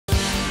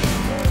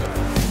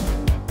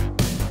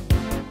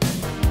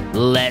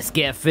Let's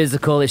get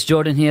physical, it's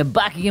Jordan here,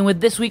 back again with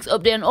this week's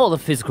update on all the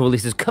physical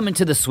releases coming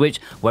to the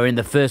Switch. We're in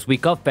the first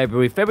week of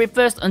February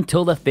 1st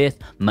until the 5th,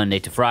 Monday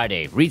to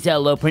Friday.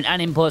 Retail, low print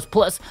and imports,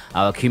 plus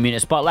our community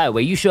spotlight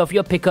where you show off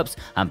your pickups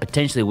and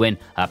potentially win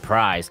a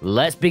prize.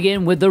 Let's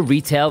begin with the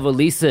retail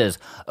releases.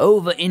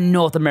 Over in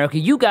North America,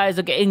 you guys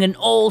are getting an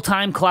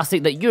all-time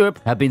classic that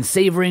Europe have been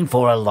savoring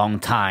for a long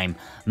time.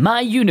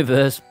 My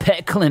Universe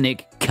Pet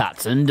Clinic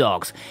Cats and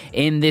Dogs.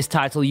 In this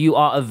title, you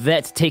are a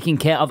vet taking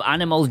care of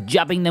animals,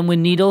 jabbing them with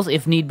needles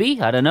if need be.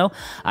 I don't know.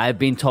 I've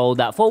been told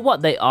that for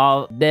what they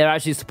are, they're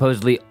actually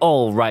supposedly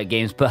alright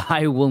games, but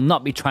I will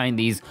not be trying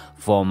these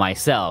for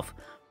myself.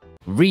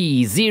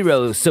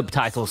 ReZero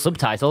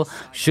subtitle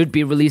should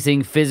be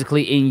releasing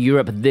physically in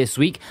Europe this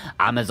week.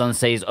 Amazon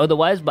says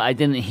otherwise, but I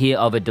didn't hear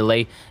of a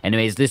delay.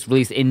 Anyways, this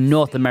released in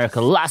North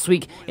America last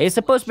week. It's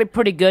supposed to be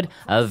pretty good,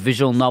 a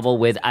visual novel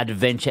with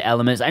adventure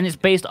elements, and it's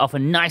based off a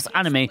nice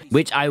anime,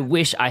 which I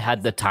wish I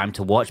had the time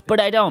to watch, but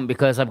I don't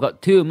because I've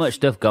got too much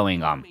stuff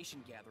going on.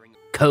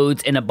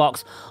 Codes in a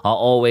box are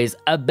always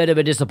a bit of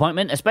a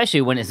disappointment,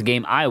 especially when it's a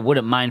game I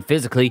wouldn't mind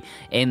physically.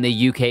 In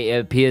the UK, it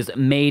appears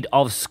Maid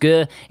of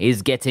Sker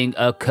is getting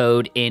a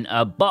code in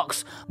a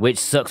box, which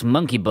sucks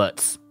monkey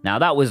butts. Now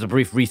that was a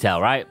brief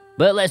retail, right?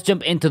 But let's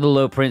jump into the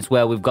low prints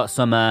where we've got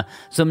some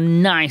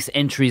nice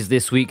entries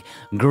this week.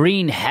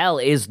 Green Hell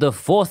is the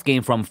 4th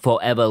game from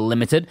Forever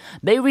Limited.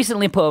 They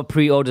recently put up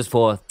pre-orders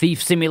for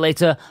Thief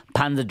Simulator,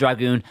 Panzer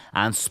Dragoon,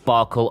 and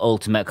Sparkle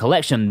Ultimate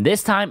Collection.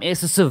 This time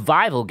it's a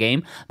survival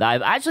game that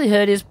I've actually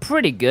heard is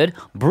pretty good,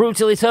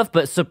 brutally tough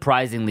but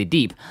surprisingly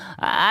deep.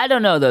 I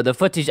don't know though, the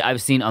footage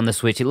I've seen on the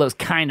Switch, it looks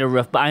kinda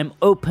rough, but I'm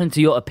open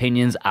to your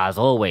opinions as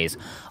always.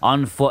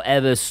 On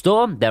Forever's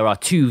store, there are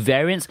 2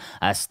 variants,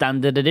 a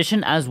standard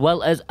edition as well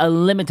as a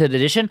limited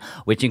edition,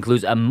 which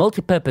includes a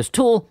multi-purpose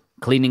tool,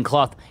 cleaning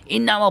cloth,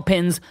 enamel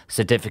pins,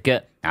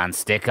 certificate, and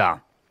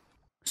sticker.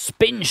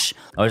 Spinch,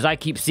 or as I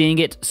keep seeing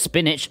it,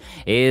 Spinch,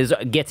 is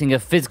getting a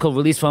physical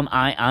release from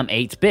I Am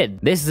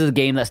 8-Bit. This is a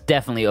game that's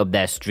definitely up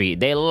their street.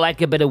 They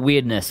like a bit of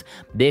weirdness.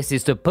 This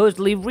is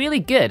supposedly really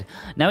good.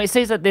 Now it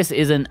says that this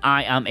is an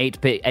I Am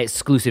 8-Bit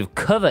exclusive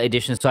cover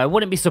edition, so I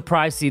wouldn't be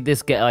surprised to see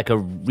this get like a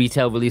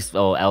retail release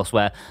or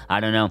elsewhere. I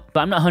don't know,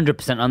 but I'm not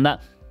 100% on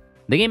that.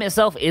 The game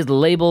itself is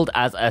labeled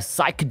as a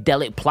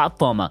psychedelic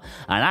platformer,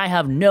 and I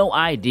have no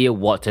idea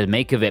what to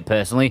make of it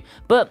personally,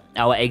 but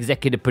our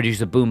executive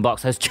producer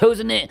Boombox has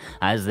chosen it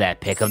as their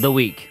pick of the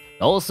week.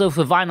 Also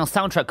for vinyl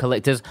soundtrack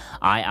collectors,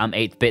 I Am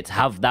 8-Bit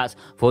have that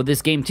for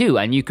this game too,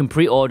 and you can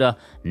pre-order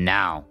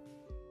now.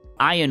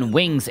 Iron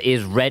Wings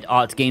is Red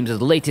Art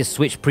Games' latest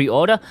Switch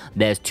pre-order.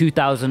 There's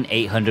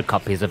 2,800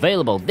 copies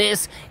available.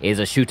 This is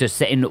a shooter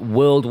set in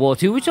World War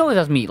II, which always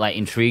has me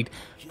intrigued.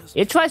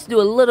 It tries to do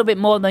a little bit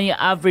more than your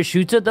average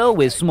shooter though,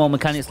 with small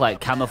mechanics like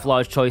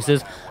camouflage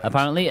choices.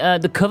 Apparently,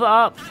 the cover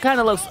art kind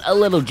of looks a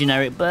little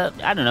generic, but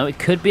I don't know, it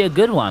could be a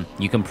good one.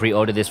 You can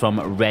pre-order this from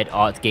Red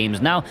Art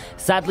Games now.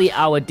 Sadly,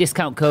 our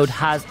discount code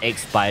has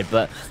expired,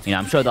 but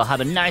I'm sure they'll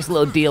have a nice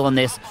little deal on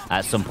this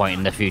at some point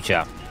in the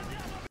future.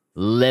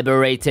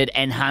 Liberated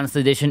Enhanced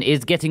Edition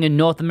is getting a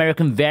North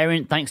American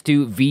variant thanks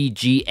to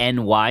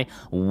VGNY.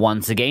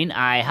 Once again,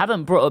 I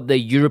haven't brought up the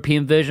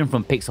European version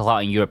from Pixel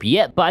Heart in Europe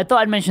yet, but I thought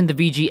I'd mention the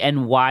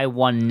VGNY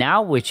one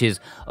now, which is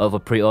over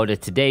pre-order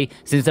today,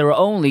 since there are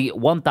only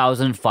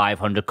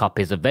 1,500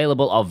 copies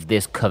available of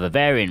this cover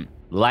variant.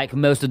 Like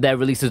most of their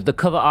releases, the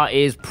cover art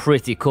is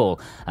pretty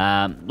cool.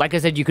 Like I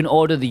said, you can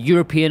order the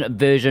European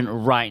version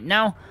right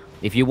now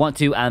if you want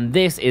to, and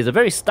this is a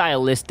very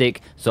stylistic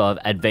sort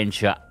of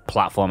adventure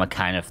platformer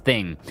kind of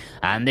thing.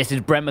 And this is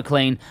Brent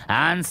McLean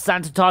and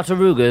Santa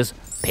Tartaruga's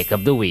pick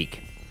of the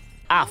week.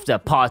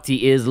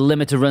 Afterparty is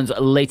Limited Run's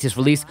latest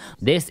release.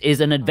 This is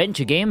an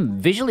adventure game,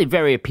 visually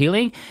very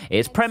appealing.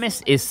 Its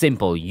premise is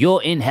simple.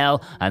 You're in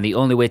hell, and the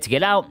only way to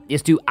get out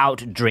is to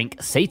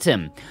outdrink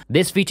Satan.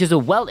 This features a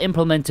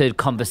well-implemented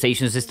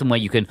conversation system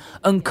where you can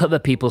uncover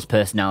people's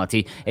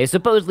personality. It's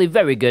supposedly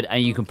very good,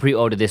 and you can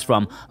pre-order this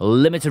from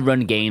Limited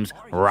Run Games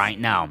right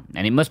now.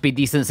 And it must be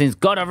decent since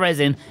God of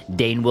Resin,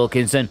 Dane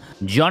Wilkinson,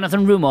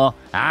 Jonathan Rumor,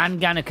 and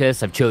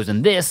Gannicus have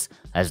chosen this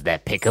as their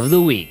pick of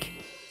the week.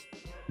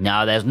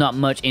 Now, there's not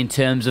much in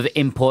terms of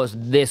imports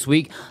this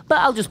week, but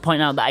I'll just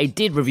point out that I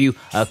did review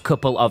a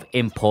couple of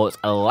imports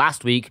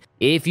last week.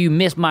 If you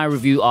missed my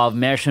review of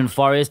Marchen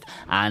Forest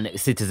and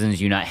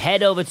Citizens Unite,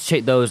 head over to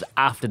check those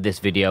after this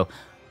video.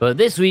 But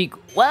this week,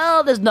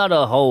 well, there's not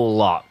a whole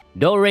lot.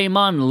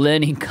 Doraemon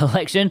Learning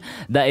Collection,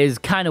 that is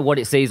kind of what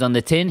it says on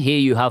the tin. Here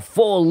you have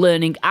 4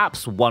 learning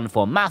apps, 1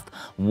 for math,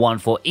 1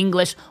 for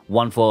English,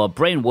 1 for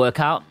brain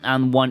workout,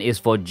 and 1 is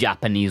for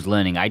Japanese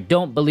learning. I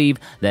don't believe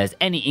there's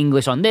any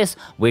English on this,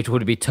 which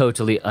would be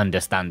totally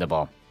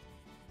understandable.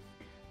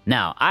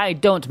 Now, I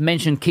don't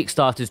mention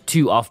Kickstarters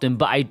too often,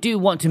 but I do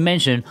want to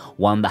mention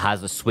one that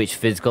has a Switch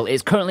physical.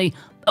 It's currently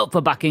up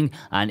for backing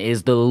and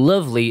is the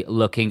lovely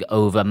looking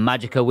Ova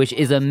Magica, which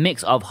is a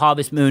mix of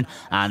Harvest Moon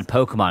and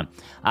Pokemon.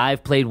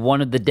 I've played one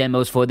of the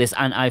demos for this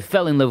and I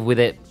fell in love with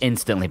it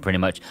instantly pretty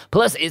much.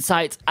 Plus it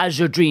cites As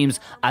Your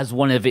Dreams as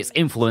one of its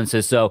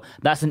influences, so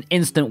that's an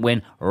instant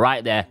win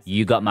right there.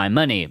 You got my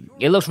money.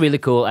 It looks really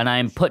cool and I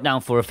am put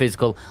down for a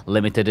physical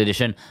limited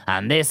edition,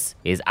 and this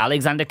is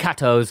Alexander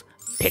Cato's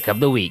Pick of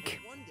the Week.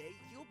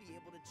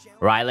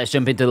 Right, let's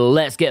jump into the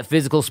Let's Get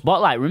Physical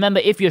Spotlight. Remember,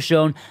 if you're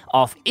shown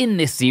off in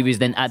this series,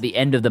 then at the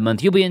end of the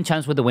month, you'll be in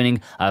chance with the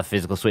winning a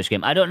physical Switch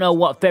game. I don't know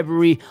what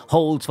February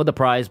holds for the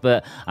prize,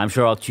 but I'm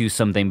sure I'll choose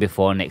something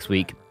before next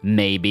week.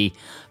 Maybe.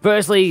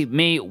 Firstly,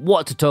 me,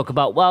 what to talk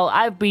about? Well,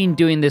 I've been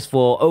doing this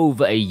for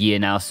over a year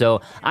now,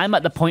 so I'm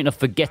at the point of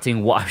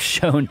forgetting what I've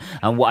shown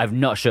and what I've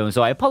not shown,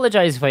 so I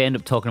apologize if I end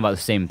up talking about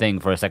the same thing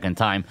for a second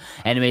time.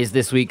 Anyways,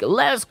 this week,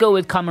 let's go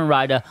with Kamen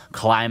Rider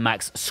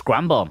Climax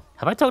Scramble.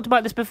 Have I talked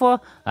about this before?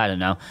 I don't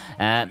know.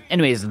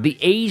 Anyways, the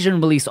Asian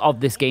release of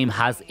this game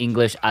has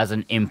English as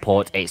an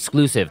import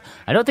exclusive.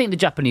 I don't think the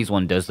Japanese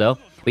one does, though.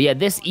 But yeah,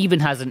 this even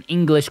has an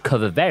English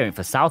cover variant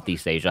for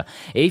Southeast Asia.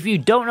 If you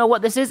don't know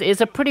what this is,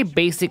 it's a pretty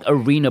basic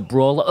arena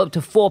brawler. Up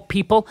to 4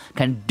 people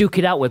can duke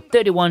it out with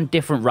 31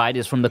 different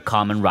riders from the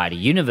Kamen Rider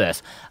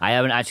universe. I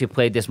haven't actually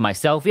played this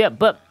myself yet,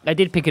 but I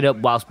did pick it up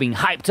whilst being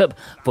hyped up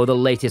for the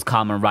latest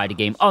Kamen Rider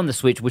game on the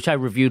Switch, which I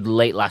reviewed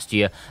late last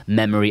year,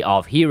 Memory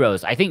of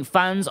Heroes. I think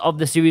fans of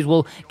the series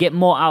will get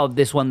more out of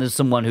this one than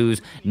someone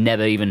who's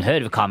never even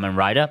heard of Kamen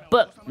Rider,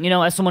 but, you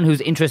know, as someone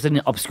who's interested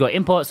in obscure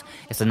imports,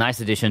 it's a nice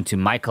addition to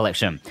my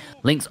collection.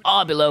 Links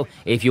are below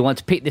if you want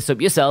to pick this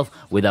up yourself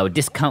with our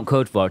discount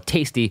code for a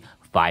tasty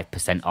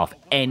 5% off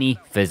any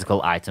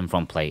physical item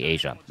from Play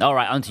Asia.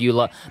 Alright, on to you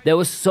lot. There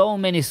were so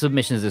many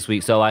submissions this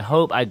week, so I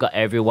hope I got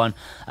everyone.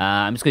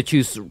 I'm just going to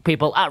choose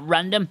people at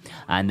random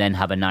and then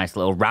have a nice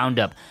little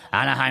roundup.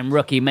 Anaheim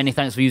Rookie, many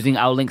thanks for using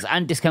our links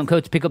and discount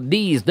code to pick up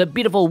these. The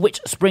beautiful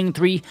Witch Spring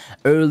 3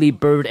 Early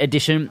Bird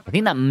Edition. I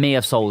think that may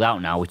have sold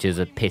out now, which is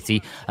a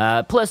pity.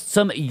 Plus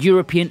some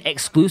European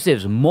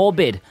exclusives,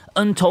 Morbid,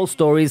 Untold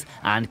Stories,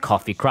 and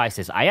Coffee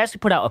Crisis. I actually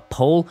put out a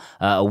poll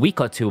a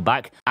week or two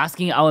back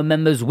asking our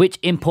members which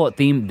import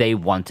theme they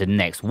wanted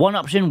next. One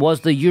option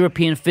was the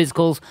European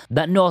physicals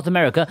that North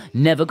America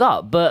never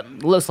got, but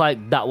looks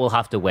like that will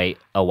have to wait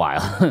a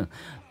while.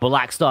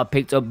 Blackstar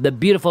picked up the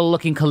beautiful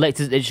looking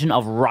collector's edition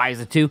of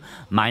Riser 2.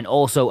 Mine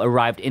also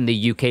arrived in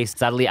the UK.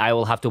 Sadly, I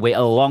will have to wait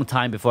a long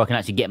time before I can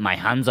actually get my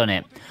hands on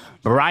it.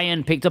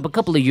 Brian picked up a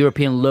couple of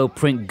European low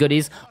print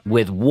goodies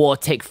with War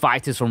Tech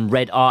Fighters from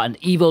Red Art and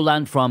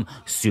Evoland from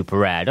Super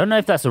Rare. I don't know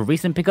if that's a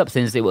recent pickup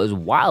since it was a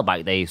while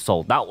back they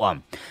sold that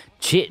one.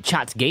 Chit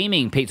Chat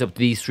Gaming picked up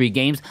these 3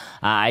 games.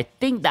 I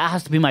think that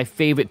has to be my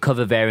favorite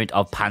cover variant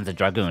of Panzer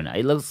Dragoon.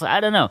 It looks, I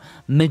don't know,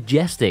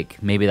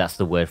 majestic. Maybe that's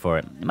the word for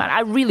it. Man,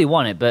 I really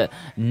want it, but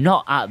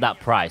not at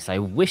that price. I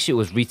wish it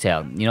was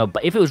retail. You know,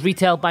 but if it was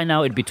retail by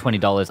now, it'd be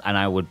 $20 and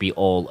I would be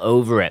all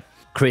over it.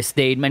 Chris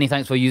Stade, many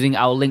thanks for using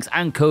our links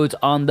and codes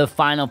on the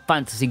Final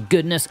Fantasy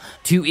goodness.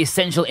 2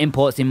 essential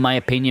imports in my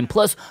opinion,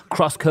 plus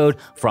cross-code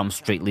from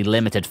Strictly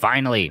Limited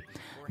finally.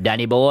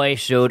 Danny Boy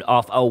showed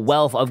off a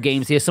wealth of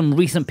games here, some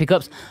recent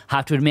pickups.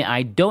 Have to admit,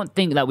 I don't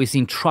think that we've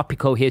seen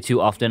Tropico here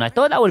too often. I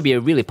thought that would be a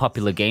really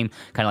popular game,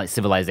 kind of like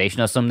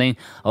Civilization or something,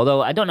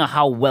 although I don't know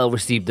how well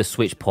received the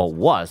Switch port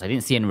was. I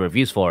didn't see any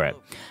reviews for it.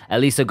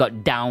 Elisa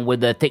got down with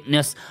the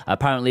thickness.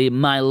 Apparently,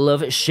 my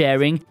love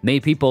sharing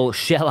made people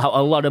shell out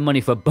a lot of money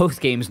for both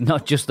games,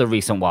 not just the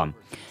recent one.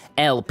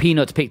 L.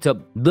 Peanut picked up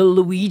the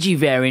Luigi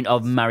variant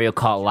of Mario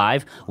Kart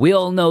Live. We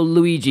all know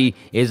Luigi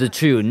is a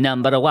true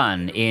number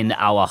 1 in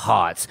our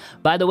hearts.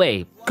 By the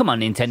way, come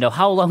on Nintendo,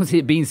 how long has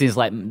it been since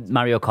like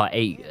Mario Kart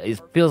 8?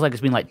 It feels like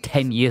it's been like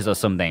 10 years or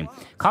something.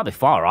 Can't be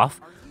far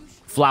off.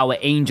 Flower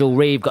Angel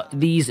Rave got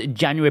these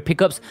January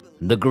pickups.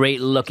 The great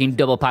looking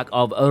double pack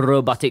of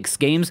robotics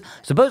games.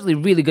 Supposedly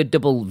really good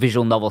double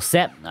visual novel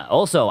set.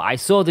 Also, I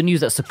saw the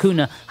news that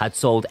Sakuna had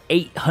sold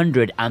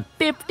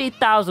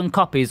 850,000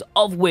 copies,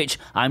 of which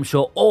I'm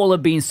sure all are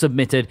being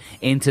submitted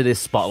into this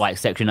spotlight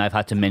section. I've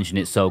had to mention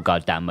it so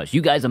goddamn much. You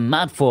guys are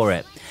mad for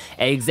it.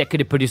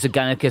 Executive producer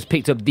Gannicus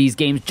picked up these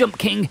games, Jump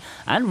King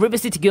and River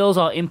City Girls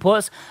are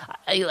imports.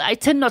 I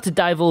tend not to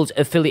divulge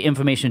affiliate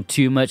information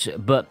too much,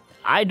 but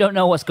I don't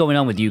know what's going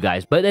on with you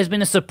guys, but there's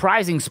been a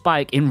surprising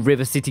spike in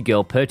River City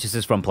Girl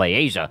purchases from Play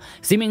Asia,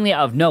 seemingly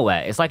out of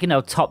nowhere. It's like in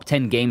our top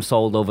 10 games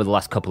sold over the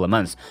last couple of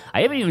months.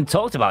 I haven't even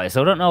talked about it,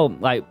 so I don't know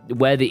like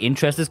where the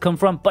interest has come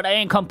from, but I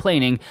ain't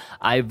complaining.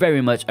 I very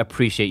much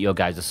appreciate your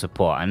guys'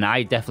 support, and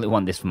I definitely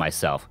want this for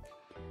myself.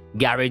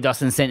 Gary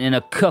Dawson sent in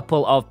a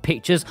couple of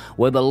pictures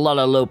with a lot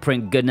of low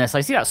print goodness. I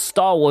see that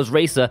Star Wars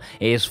Racer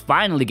is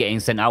finally getting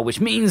sent out,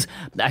 which means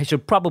that I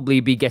should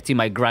probably be getting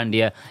my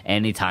Grandia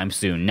anytime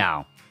soon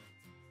now.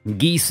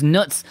 Geese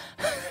Nuts.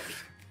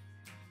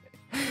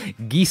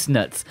 Geese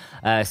Nuts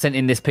sent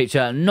in this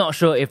picture. Not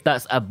sure if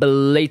that's a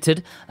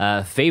belated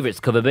favorites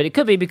cover, but it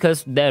could be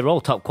because they're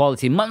all top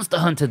quality. Monster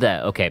Hunter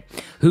there. Okay,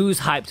 who's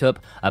hyped up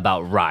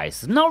about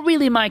Rise? Not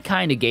really my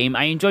kind of game.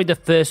 I enjoyed the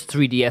first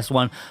 3DS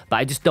one, but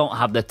I just don't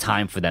have the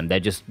time for them. They're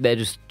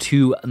just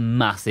too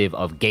massive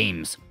of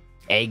games.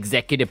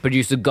 Executive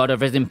producer God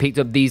of Resin picked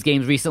up these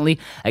games recently.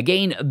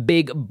 Again,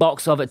 big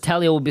box of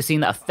Telia will be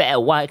seeing that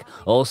fair whack.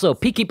 Also,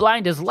 Peaky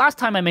Blinders. Last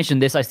time I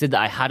mentioned this, I said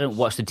that I hadn't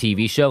watched the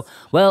TV show.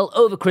 Well,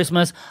 over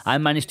Christmas, I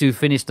managed to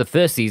finish the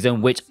first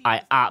season, which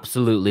I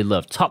absolutely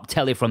loved. Top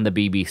telly from the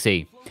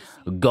BBC.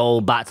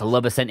 Goldbat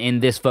Lover sent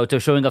in this photo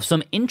showing off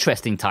some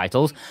interesting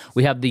titles.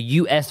 We have the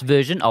US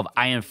version of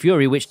Iron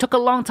Fury, which took a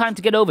long time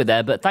to get over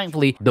there, but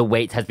thankfully the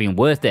wait has been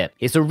worth it.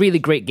 It's a really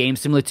great game,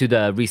 similar to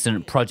the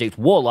recent Project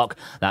Warlock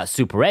that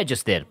Super Air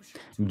just did.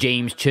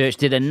 James Church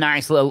did a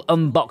nice little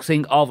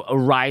unboxing of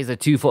Riser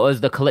 2 for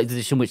us, the collector's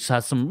edition, which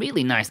has some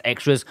really nice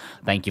extras.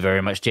 Thank you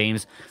very much,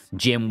 James.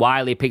 Jim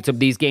Wiley picked up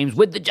these games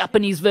with the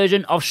Japanese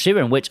version of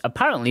Shiren, which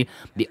apparently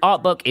the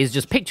art book is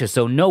just pictures,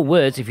 so no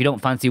words if you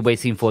don't fancy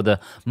waiting for the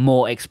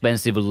more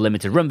expensive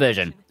limited run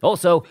version.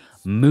 Also,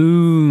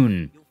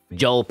 Moon.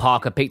 Joel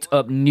Parker picked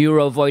up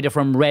Neurovoider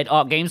from Red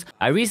Art Games.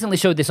 I recently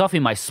showed this off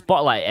in my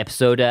Spotlight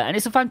episode, and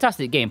it's a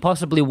fantastic game,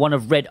 possibly one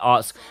of Red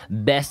Art's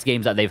best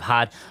games that they've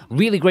had.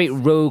 Really great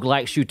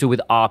roguelike shooter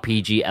with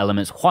RPG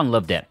elements. Juan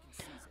loved it.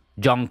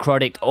 John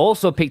Crodick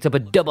also picked up a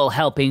double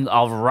helping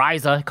of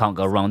Riser, can't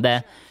go wrong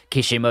there.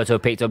 Kishimoto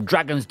picked up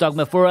Dragon's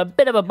Dogma for a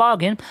bit of a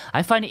bargain.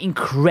 I find it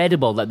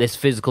incredible that this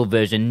physical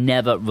version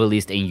never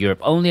released in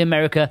Europe, only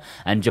America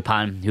and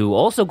Japan, who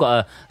also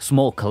got a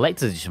small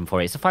collector's edition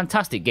for it. It's a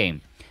fantastic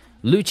game.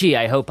 Lucci,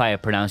 I hope I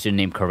pronounced your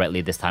name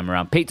correctly this time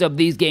around, picked up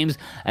these games.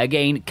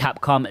 Again,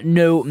 Capcom,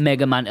 no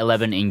Mega Man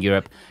 11 in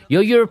Europe.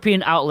 Your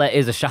European outlet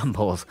is a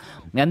shambles.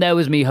 And there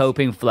was me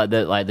hoping for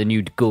the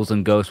new Ghouls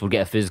and Ghosts would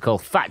get a physical.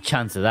 Fat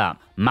chance of that.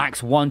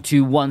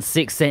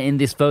 Max1216 sent in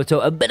this photo.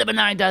 A bit of an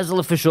eye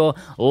dazzler for sure.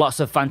 Lots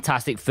of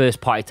fantastic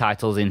first party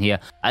titles in here.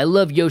 I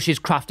love Yoshi's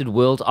Crafted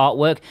World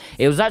artwork.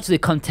 It was actually a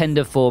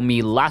contender for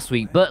me last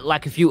week, but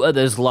like a few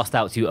others, lost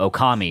out to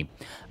Okami.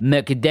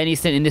 Mercadeni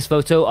sent in this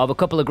photo of a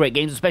couple of great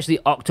games, especially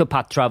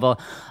Octopath Travel.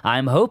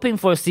 I'm hoping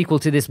for a sequel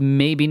to this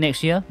maybe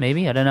next year.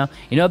 Maybe, I don't know.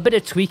 You know, a bit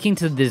of tweaking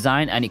to the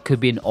design and it could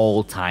be an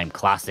all-time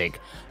classic.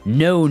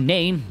 No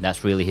Name,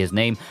 that's really his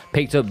name,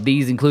 picked up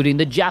these, including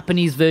the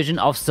Japanese version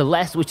of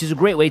Celeste, which is a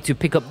great way to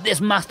pick up this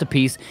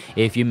masterpiece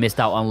if you missed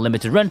out on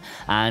limited run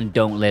and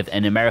don't live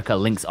in America.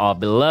 Links are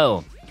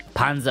below.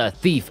 Panzer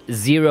Thief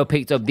Zero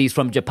picked up these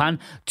from Japan,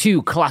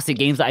 two classic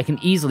games that I can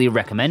easily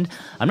recommend.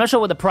 I'm not sure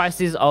what the price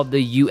is of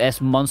the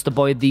US Monster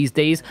Boy these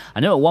days.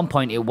 I know at one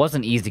point it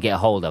wasn't easy to get a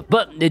hold of,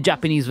 but the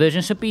Japanese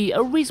version should be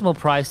a reasonable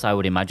price, I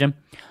would imagine.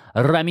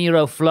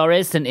 Ramiro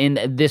Flores sent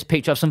in this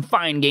picture of some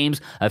fine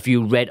games, a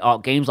few Red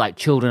Art games like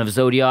Children of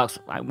Zodiacs.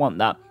 I want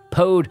that.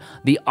 Pode,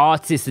 the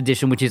Artist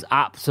Edition, which is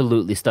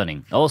absolutely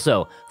stunning.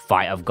 Also,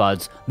 Fight of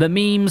Gods. The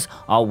memes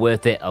are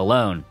worth it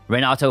alone.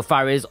 Renato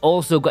Fares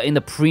also got in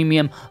the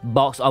premium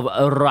box of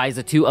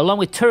Riser 2 along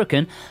with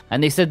Turrican,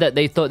 and they said that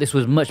they thought this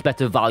was much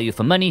better value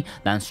for money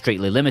than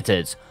Strictly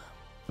Limiteds.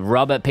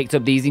 Robert picked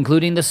up these,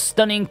 including the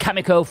stunning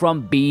Kamiko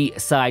from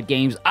B-Side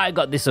Games. I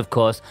got this, of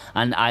course,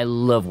 and I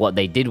love what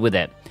they did with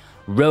it.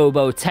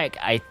 Robotech,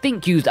 I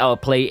think, used our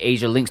Play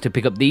Asia links to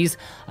pick up these.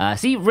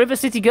 See, River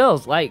City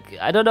Girls,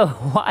 I don't know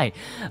why.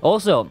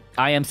 Also,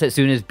 I Am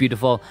Setsuna is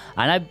beautiful,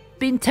 and I've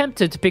been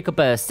tempted to pick up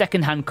a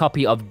second-hand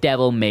copy of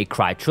Devil May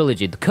Cry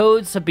Trilogy. The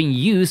codes have been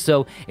used,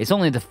 so it's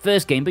only the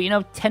first game, but you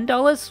know,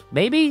 $10,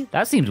 maybe?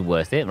 That seems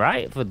worth it,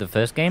 right, for the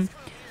first game?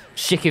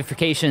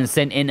 Shikification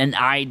sent in an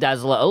eye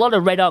dazzler. A lot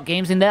of Red Art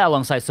games in there,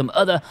 alongside some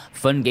other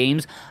fun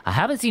games. I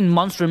haven't seen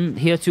Monstrum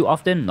here too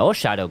often, or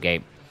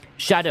Shadowgate.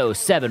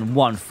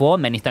 Shadow714,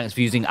 many thanks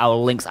for using our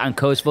links and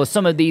codes for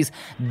some of these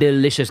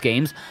delicious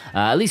games.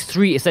 At least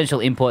 3 essential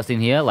imports in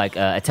here, like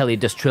Atelier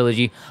Dust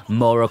Trilogy,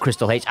 Moero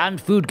Crystal H,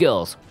 and Food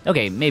Girls.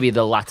 Okay, maybe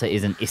the latter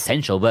isn't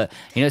essential, but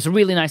you know, it's a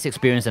really nice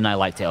experience and I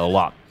liked it a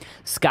lot.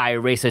 Sky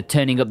Racer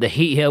turning up the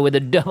heat here with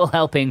a double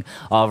helping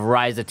of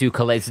Riser 2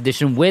 Collector's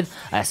Edition with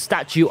a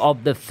statue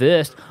of the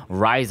first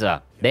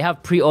Riser. They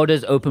have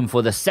pre-orders open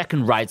for the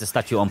second Riser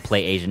statue on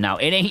Play Asia now.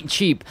 It ain't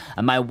cheap,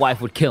 and my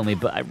wife would kill me,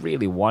 but I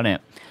really want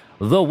it.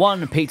 The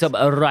One picked up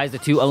a Riser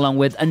 2 along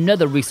with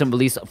another recent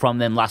release from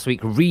them last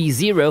week,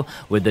 ReZero,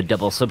 with the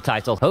double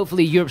subtitle.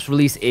 Hopefully Europe's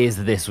release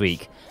is this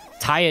week.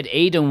 Tired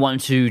Aiden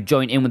wants to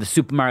join in with the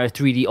Super Mario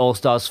 3D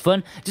All-Stars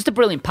fun. Just a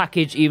brilliant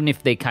package, even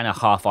if they kind of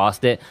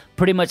half-arsed it.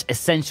 Pretty much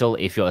essential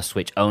if you're a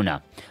Switch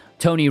owner.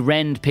 Tony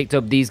Rend picked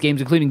up these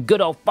games, including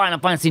good old Final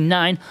Fantasy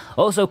IX.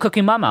 Also,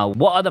 Cooking Mama.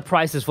 What are the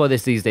prices for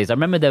this these days? I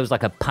remember there was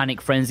like a panic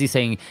frenzy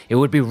saying it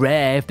would be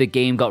rare if the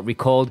game got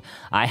recalled.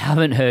 I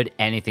haven't heard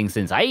anything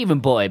since. I even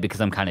bought it because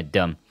I'm kind of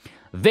dumb.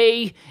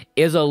 Vey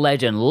is a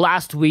legend.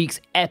 Last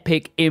week's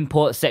epic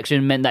import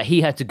section meant that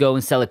he had to go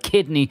and sell a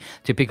kidney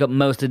to pick up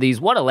most of these.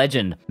 What a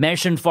legend.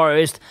 Marchen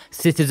Forest,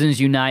 Citizens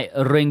Unite,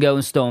 Ringo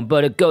and Stone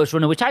Butter,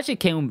 Ghostrunner, which actually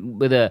came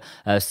with a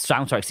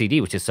soundtrack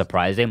CD, which is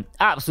surprising.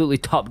 Absolutely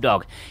top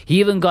dog. He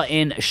even got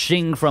in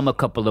Shing from a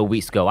couple of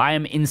weeks ago. I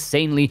am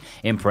insanely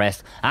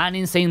impressed and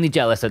insanely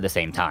jealous at the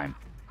same time.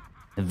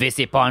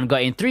 Visipon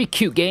got in 3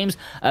 cute games,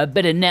 a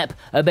bit of Nep,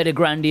 a bit of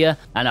Grandia,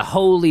 and a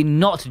wholly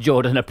not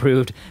Jordan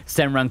approved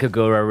Senran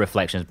Kagura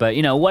Reflections, but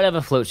you know,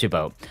 whatever floats your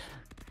boat.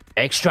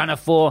 Extrana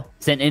 4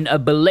 sent in a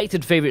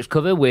belated favorites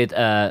cover with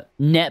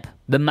Nep,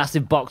 the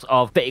massive box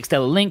of Fate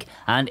Stellar Link,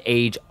 and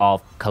Age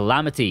of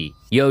Calamity.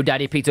 Yo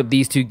Daddy picked up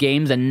these 2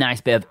 games, a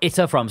nice bit of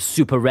Ita from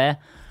Super Rare.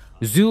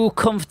 Zoo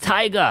Kumpf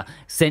Tiger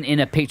sent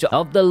in a picture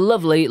of the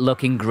lovely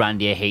looking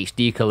Grandia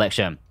HD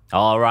collection.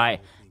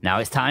 Alright, now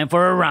it's time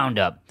for a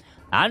roundup.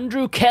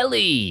 Andrew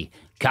Kelly,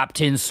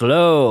 Captain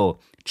Slow,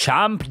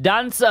 Champ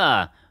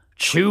Dancer,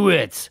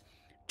 Chewit,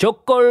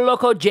 Choco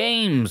Loco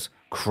James,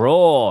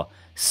 Craw,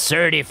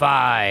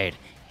 Certified,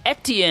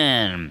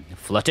 Etienne,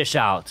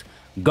 Fluttershout,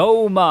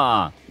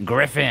 Goma,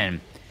 Griffin,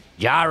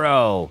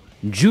 Yarrow,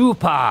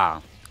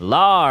 Jupa,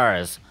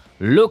 Lars,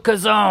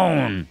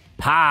 Lucazone,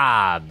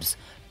 Pabs,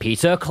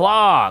 Peter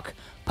Clark,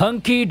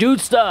 Punky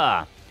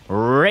Dudester,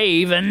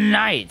 Raven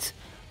Knight,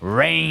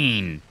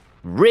 Rain,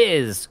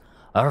 Riz,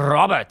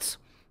 Robert,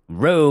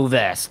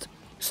 Rovest,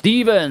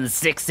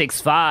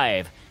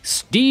 Steven665,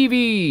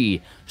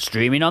 Stevie,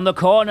 Streaming on the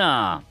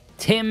Corner,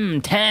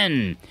 Tim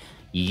 10,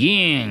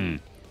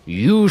 Ying,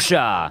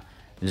 Yusha,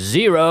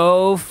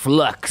 Zero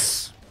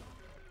Flux.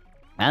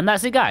 And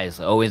that's it, guys.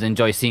 Always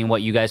enjoy seeing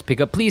what you guys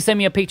pick up. Please send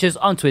me your pictures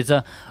on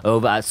Twitter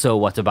over at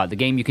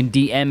SoWhatAboutTheGame. You can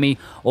DM me,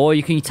 or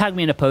you can tag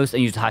me in a post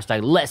and use the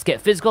hashtag Let's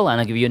Get Physical, and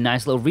I'll give you a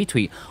nice little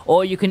retweet.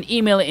 Or you can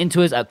email it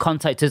into us at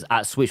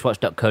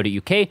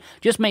contactors@switchwatch.co.uk.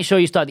 Just make sure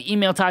you start the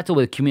email title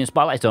with Community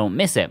Spotlight so don't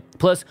miss it.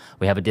 Plus,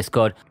 we have a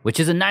Discord, which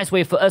is a nice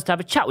way for us to have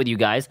a chat with you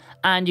guys,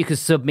 and you can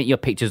submit your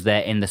pictures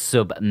there in the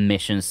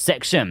submission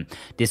section.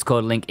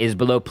 Discord link is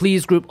below.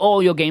 Please group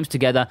all your games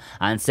together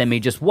and send me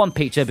just one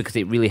picture because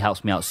it really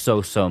helps me out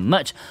so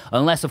much,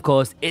 unless of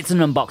course it's an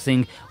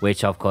unboxing,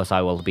 which of course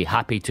I will be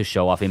happy to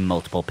show off in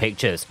multiple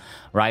pictures.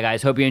 Right,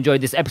 guys, hope you enjoyed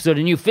this episode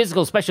of New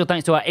Physical. Special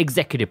thanks to our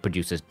executive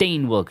producers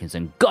Dane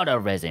Wilkinson, Goda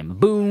Resin,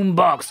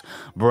 Boombox,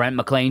 Brent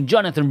McLean,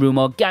 Jonathan Room,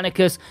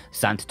 Organicus,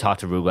 Santa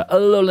Tartaruga,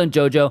 Alolan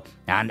Jojo,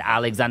 and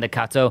Alexander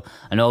Cato,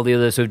 and all the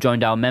others who have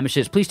joined our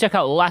memberships. Please check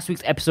out last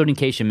week's episode in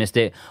case you missed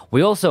it.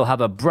 We also have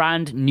a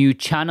brand new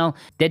channel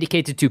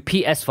dedicated to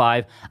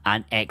PS5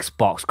 and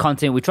Xbox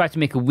content. We try to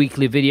make a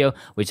weekly video,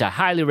 which I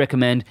highly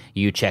recommend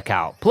you check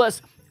out.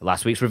 Plus,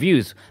 last week's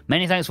reviews.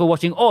 Many thanks for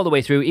watching all the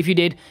way through. If you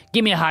did,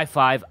 give me a high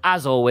five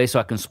as always so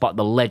I can spot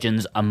the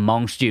legends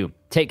amongst you.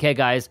 Take care,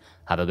 guys.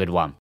 Have a good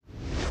one.